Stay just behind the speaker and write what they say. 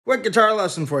Quick guitar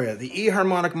lesson for you, the E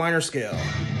harmonic minor scale.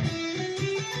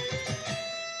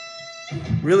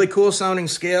 Really cool sounding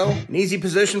scale, an easy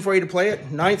position for you to play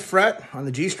it. 9th fret on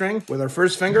the G string with our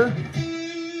first finger.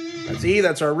 That's E,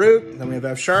 that's our root. Then we have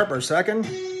F sharp, our second.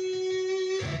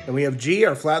 Then we have G,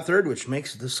 our flat third, which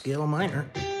makes the scale minor.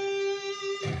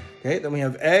 Okay, then we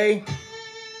have A,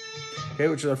 okay,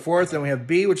 which is our 4th. Then we have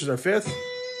B, which is our 5th.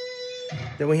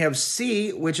 Then we have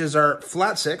C, which is our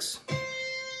flat 6.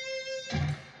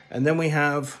 And then we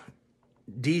have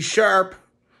D sharp,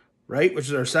 right, which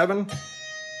is our 7.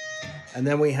 And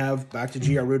then we have back to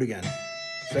G, our root again.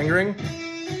 Fingering.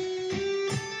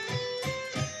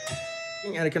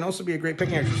 And it can also be a great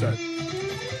picking exercise.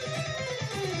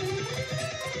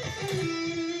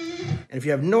 And if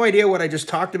you have no idea what I just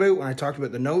talked about when I talked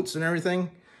about the notes and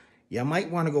everything, you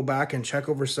might want to go back and check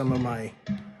over some of my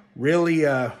really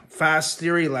fast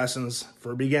theory lessons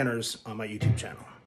for beginners on my YouTube channel.